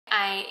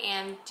I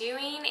am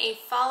doing a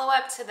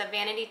follow-up to the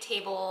vanity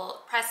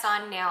table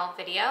press-on nail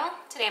video.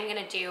 Today I'm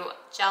gonna do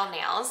gel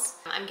nails.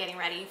 I'm getting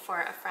ready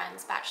for a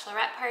friend's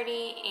bachelorette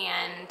party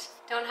and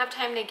don't have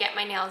time to get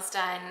my nails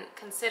done.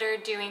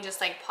 Considered doing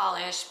just like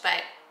polish,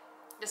 but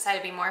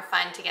decided it'd be more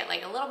fun to get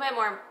like a little bit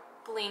more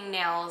bling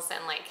nails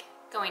and like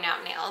going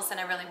out nails, and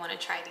I really want to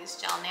try these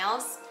gel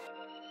nails.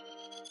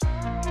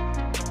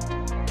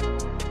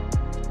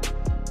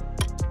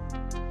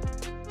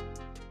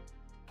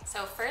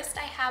 So first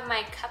I have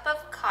my cup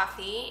of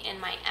coffee in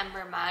my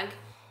Ember mug.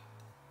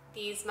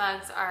 These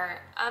mugs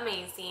are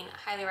amazing,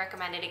 highly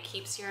recommended. It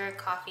keeps your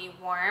coffee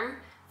warm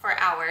for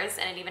hours,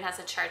 and it even has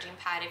a charging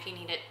pad if you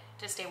need it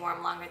to stay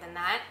warm longer than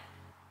that.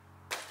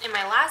 In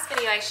my last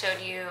video I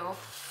showed you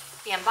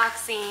the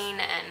unboxing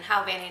and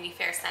how Vanity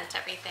Fair sent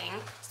everything.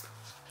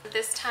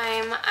 This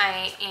time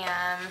I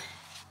am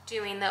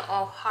doing the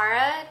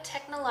Ohara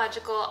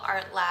Technological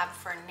Art Lab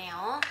for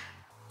nail.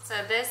 So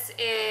this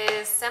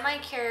is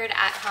semi-cured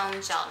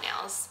at-home gel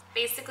nails.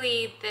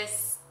 Basically,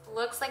 this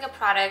looks like a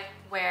product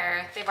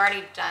where they've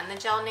already done the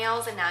gel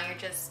nails and now you're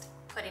just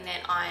putting it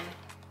on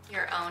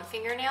your own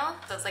fingernail.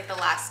 So it's like the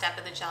last step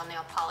of the gel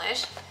nail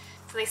polish.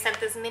 So they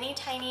sent this mini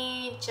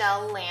tiny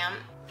gel lamp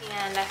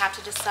and I have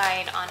to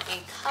decide on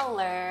a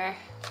color.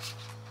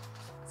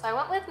 So I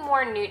went with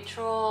more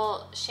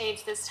neutral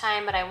shades this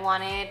time, but I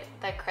wanted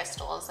the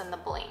crystals and the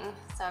bling.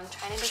 So I'm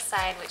trying to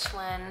decide which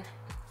one.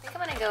 I think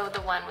I'm gonna go with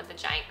the one with the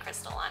giant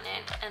crystal on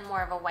it and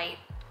more of a white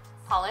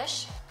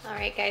polish. All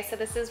right guys, so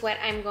this is what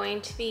I'm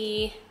going to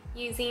be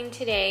using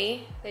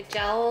today. The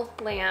gel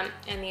lamp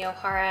and the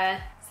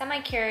Ohara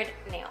semi-cured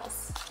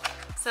nails.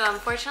 So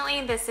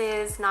unfortunately this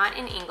is not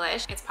in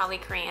English. It's probably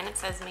Korean. It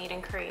says made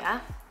in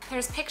Korea.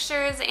 There's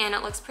pictures and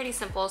it looks pretty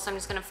simple, so I'm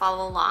just gonna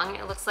follow along.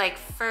 It looks like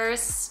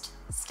first,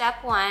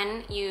 step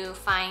one, you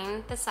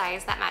find the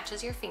size that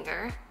matches your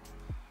finger.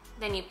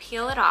 Then you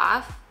peel it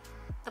off,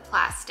 the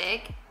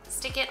plastic,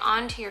 stick it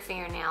onto your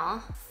fingernail,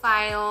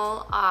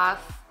 file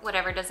off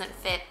whatever doesn't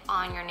fit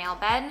on your nail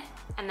bed,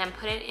 and then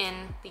put it in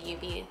the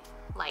UV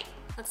light.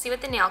 Let's see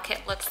what the nail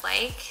kit looks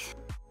like.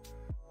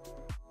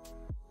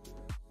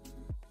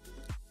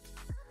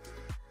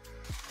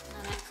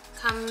 And it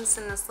comes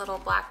in this little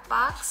black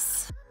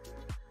box.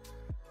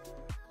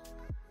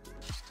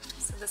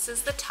 So this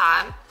is the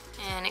top,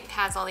 and it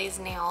has all these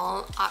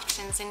nail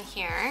options in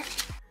here.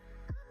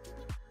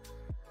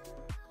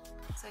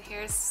 So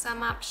here's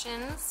some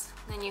options.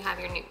 Then you have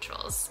your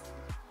neutrals.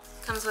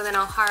 Comes with an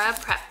Ohara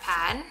prep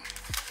pad,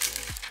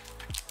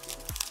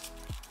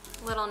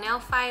 little nail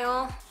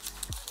file,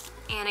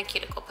 and a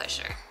cuticle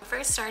pusher.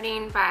 First,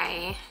 starting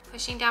by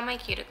pushing down my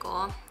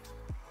cuticle.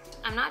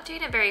 I'm not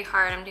doing it very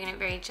hard, I'm doing it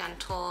very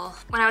gentle.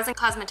 When I was in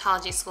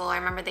cosmetology school, I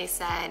remember they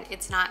said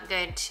it's not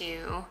good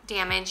to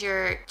damage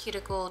your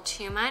cuticle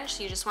too much.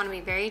 You just want to be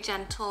very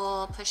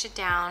gentle, push it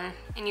down,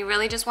 and you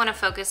really just want to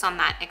focus on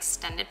that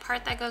extended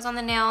part that goes on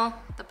the nail.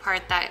 The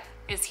part that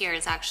is here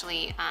is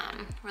actually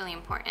really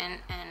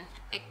important, and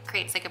it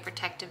creates like a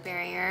protective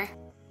barrier.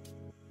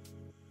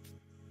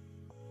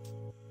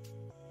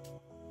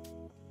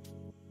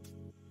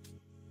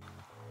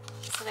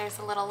 So there's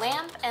a little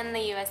lamp and the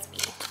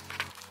USB.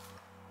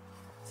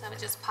 So it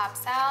just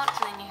pops out,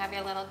 and then you have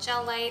your little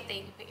gel light that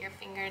you can put your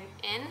finger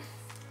in.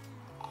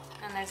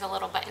 And there's a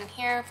little button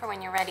here for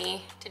when you're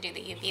ready to do the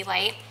UV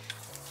light.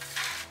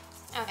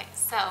 Okay,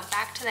 so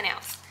back to the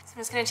nails. So I'm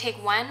just gonna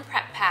take one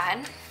prep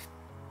pad.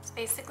 It's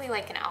basically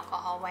like an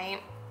alcohol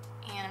wipe,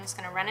 and I'm just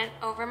gonna run it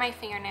over my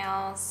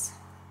fingernails,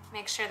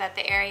 make sure that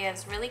the area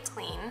is really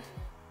clean.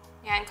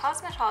 Yeah, in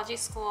cosmetology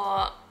school,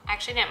 I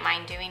actually didn't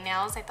mind doing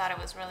nails. I thought it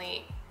was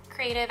really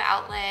creative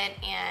outlet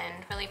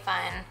and really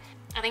fun.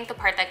 I think the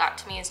part that got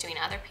to me is doing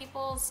other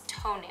people's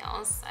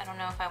toenails. I don't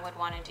know if I would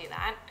want to do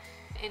that.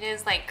 It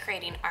is like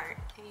creating art.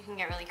 You can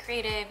get really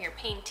creative, you're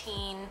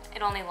painting.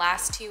 It only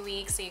lasts 2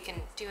 weeks, so you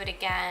can do it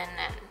again,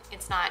 and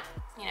it's not,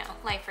 you know,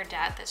 life or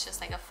death. It's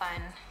just like a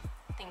fun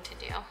thing to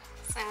do.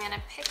 So I'm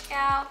gonna pick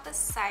out the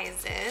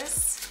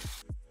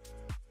sizes.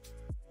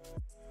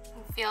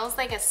 It feels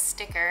like a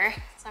sticker.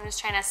 So I'm just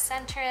trying to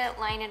center it,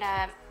 line it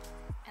up,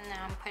 and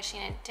now I'm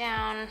pushing it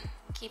down,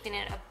 keeping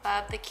it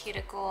above the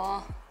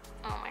cuticle.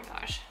 Oh my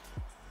gosh,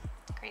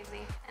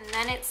 crazy. And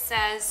then it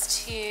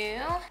says to,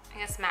 I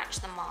guess, match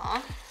them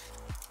all.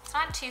 It's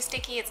not too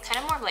sticky, it's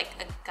kind of more like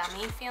a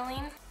gummy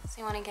feeling. So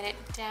you wanna get it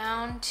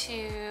down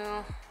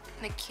to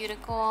the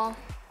cuticle,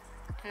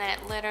 and then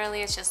it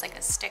literally is just like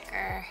a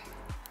sticker.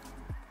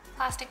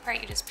 Plastic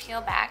part you just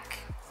peel back.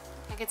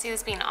 I could see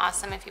this being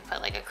awesome if you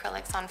put like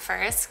acrylics on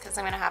first, because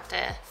I'm gonna have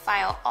to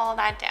file all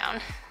that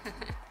down.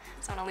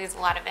 So I'm gonna lose a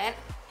lot of it.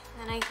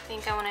 And then I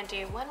think I wanna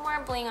do one more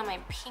bling on my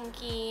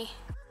pinky.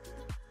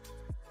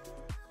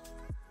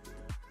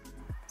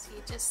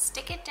 You just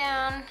stick it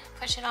down,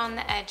 push it on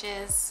the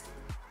edges,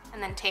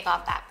 and then take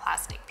off that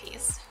plastic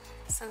piece.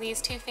 So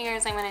these two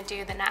fingers, I'm gonna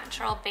do the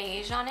natural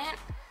beige on it.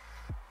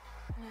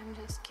 And I'm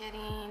just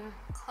getting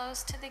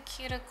close to the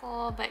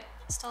cuticle, but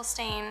still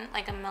staying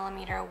like a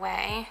millimeter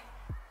away.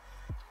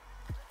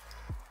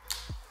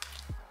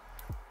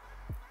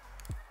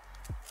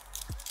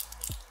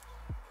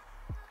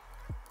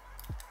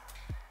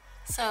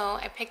 So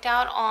I picked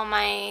out all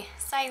my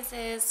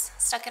sizes,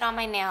 stuck it on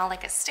my nail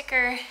like a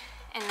sticker,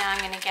 and now I'm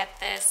gonna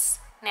get this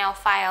nail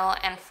file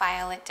and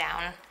file it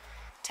down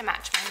to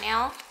match my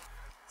nail.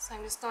 So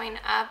I'm just going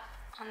up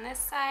on this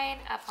side,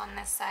 up on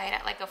this side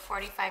at like a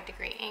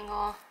 45-degree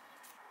angle.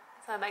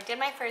 So I did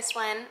my first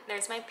one.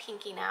 There's my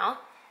pinky now.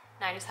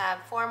 Now I just have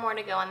 4 more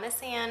to go on this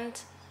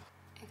hand.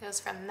 It goes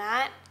from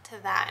that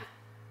to that.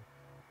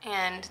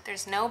 And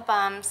there's no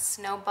bumps,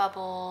 no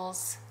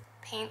bubbles,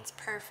 paint's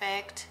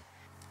perfect.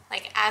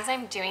 Like as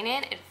I'm doing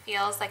it, it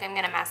feels like I'm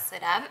gonna mess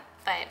it up,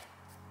 but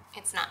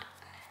it's not.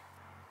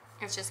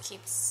 It just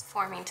keeps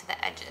forming to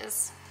the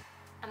edges.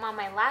 I'm on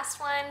my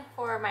last one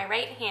for my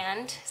right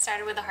hand.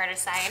 Started with the harder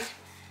side.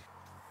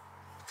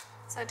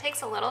 So it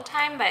takes a little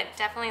time, but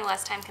definitely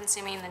less time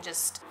consuming than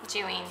just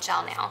doing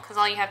gel nail, because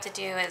all you have to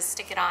do is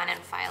stick it on and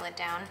file it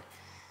down.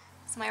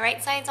 So my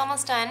right side's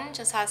almost done,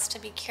 just has to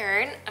be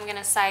cured. I'm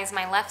gonna size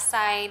my left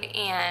side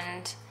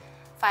and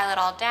file it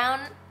all down,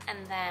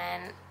 and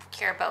then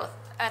cure both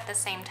at the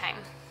same time.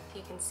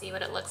 You can see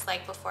what it looks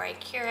like before I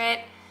cure it.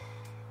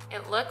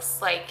 It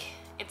looks like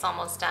it's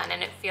almost done,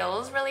 and it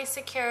feels really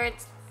secure.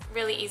 It's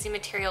really easy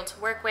material to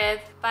work with,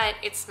 but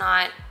it's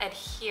not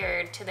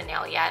adhered to the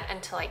nail yet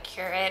until I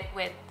cure it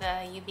with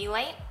the UV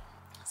light.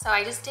 So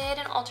I just did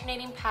an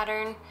alternating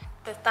pattern.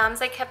 The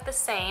thumbs I kept the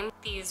same.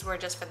 These were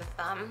just for the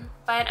thumb,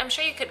 but I'm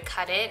sure you could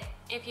cut it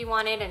if you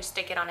wanted and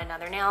stick it on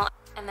another nail.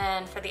 And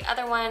then for the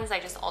other ones, I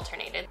just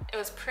alternated. It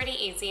was pretty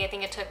easy. I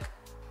think it took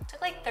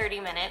like 30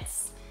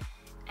 minutes,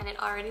 and it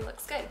already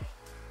looks good.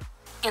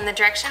 And the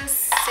directions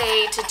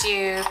say to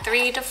do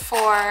 3 to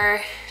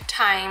 4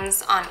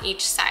 times on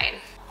each side.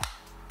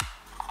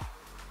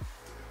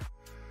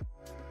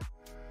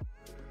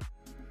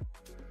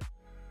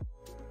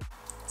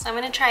 So I'm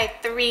gonna try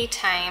 3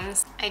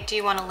 times. I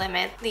do wanna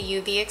limit the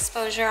UV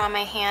exposure on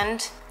my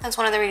hand. That's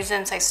one of the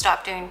reasons I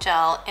stopped doing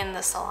gel in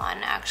the salon,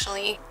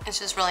 actually. It's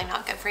just really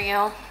not good for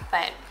you,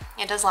 but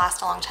it does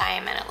last a long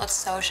time and it looks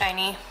so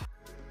shiny.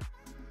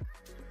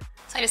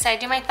 So I decided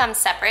to do my thumb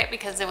separate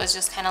because it was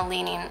just kind of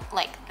leaning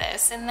like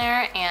this in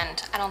there,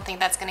 and I don't think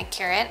that's gonna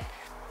cure it.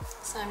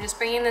 So I'm just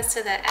bringing this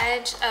to the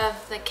edge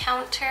of the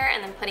counter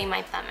and then putting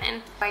my thumb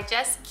in. I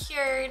just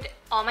cured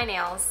all my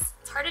nails.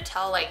 It's hard to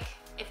tell like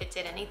if it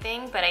did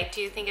anything, but I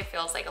do think it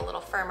feels like a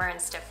little firmer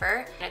and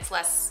stiffer, and it's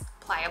less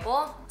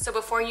pliable. So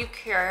before you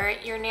cure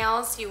your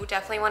nails, you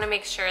definitely want to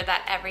make sure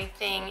that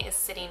everything is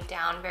sitting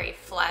down very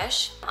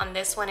flush. On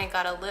this one, it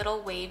got a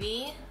little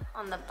wavy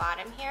on the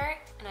bottom here,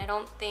 and I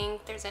don't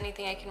think there's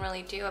anything I can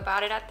really do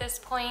about it at this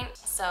point.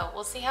 So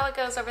we'll see how it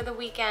goes over the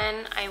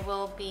weekend. I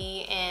will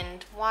be in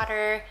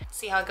water,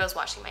 see how it goes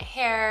washing my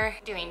hair,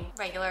 doing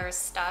regular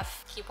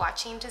stuff. Keep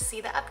watching to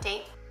see the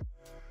update.